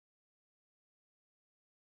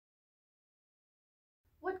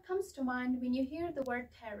comes to mind when you hear the word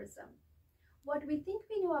terrorism? What we think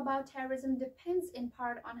we know about terrorism depends in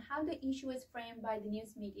part on how the issue is framed by the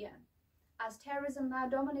news media, as terrorism now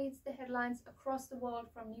dominates the headlines across the world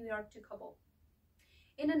from New York to Kabul.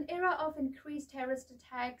 In an era of increased terrorist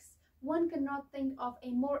attacks, one cannot think of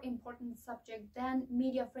a more important subject than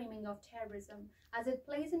media framing of terrorism, as it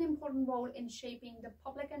plays an important role in shaping the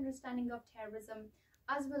public understanding of terrorism,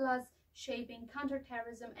 as well as shaping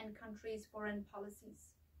counterterrorism and countries' foreign policies.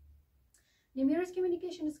 Numerous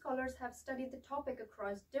communication scholars have studied the topic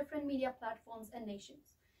across different media platforms and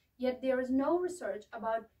nations, yet there is no research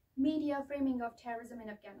about media framing of terrorism in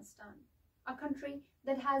Afghanistan, a country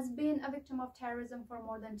that has been a victim of terrorism for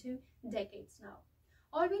more than 2 decades now.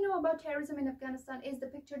 All we know about terrorism in Afghanistan is the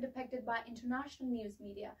picture depicted by international news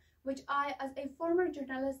media, which I, as a former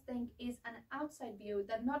journalist, think is an outside view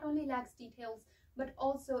that not only lacks details, but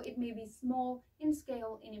also it may be small in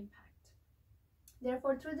scale and impact.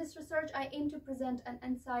 Therefore, through this research, I aim to present an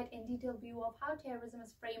insight and detailed view of how terrorism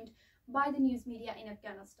is framed by the news media in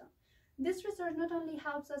Afghanistan. This research not only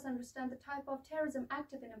helps us understand the type of terrorism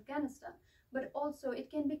active in Afghanistan, but also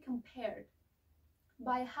it can be compared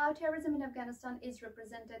by how terrorism in Afghanistan is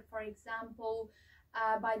represented, for example,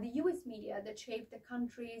 by the US media that shape the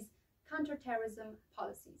country's counterterrorism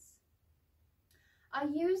policies. I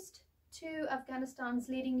used 2 Afghanistan's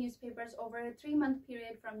leading newspapers over a 3-month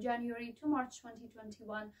period from January to March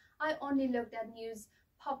 2021. I only looked at news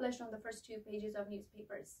published on the first 2 pages of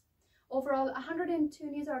newspapers. Overall, 102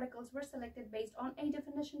 news articles were selected based on a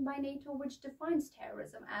definition by NATO which defines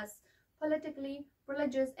terrorism as politically,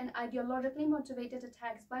 religious, and ideologically motivated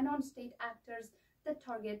attacks by non-state actors that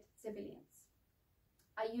target civilians.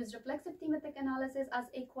 I used reflexive thematic analysis as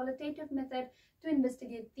a qualitative method to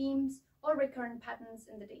investigate themes or recurrent patterns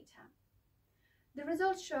in the data. The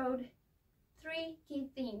results showed 3 key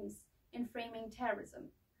themes in framing terrorism.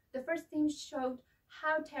 The first theme showed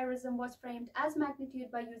how terrorism was framed as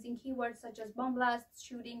magnitude by using keywords such as bomb blasts,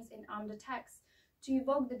 shootings, and armed attacks to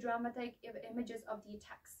evoke the dramatic images of the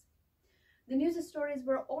attacks. The news stories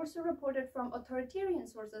were also reported from authoritarian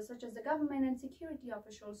sources such as the government and security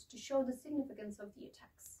officials to show the significance of the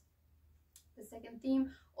attacks. The second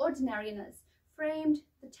theme, ordinariness, framed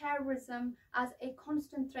the terrorism as a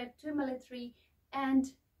constant threat to military and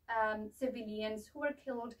civilians who were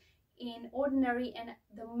killed in ordinary and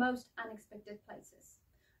the most unexpected places.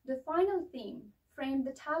 The final theme framed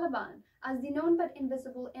the Taliban as the known but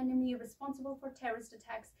invisible enemy responsible for terrorist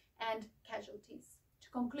attacks and casualties. To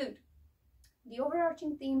conclude, the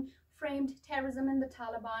overarching theme framed terrorism and the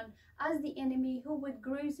Taliban as the enemy who with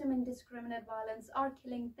gruesome and indiscriminate violence are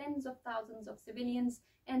killing tens of thousands of civilians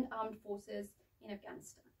and armed forces in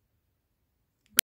Afghanistan.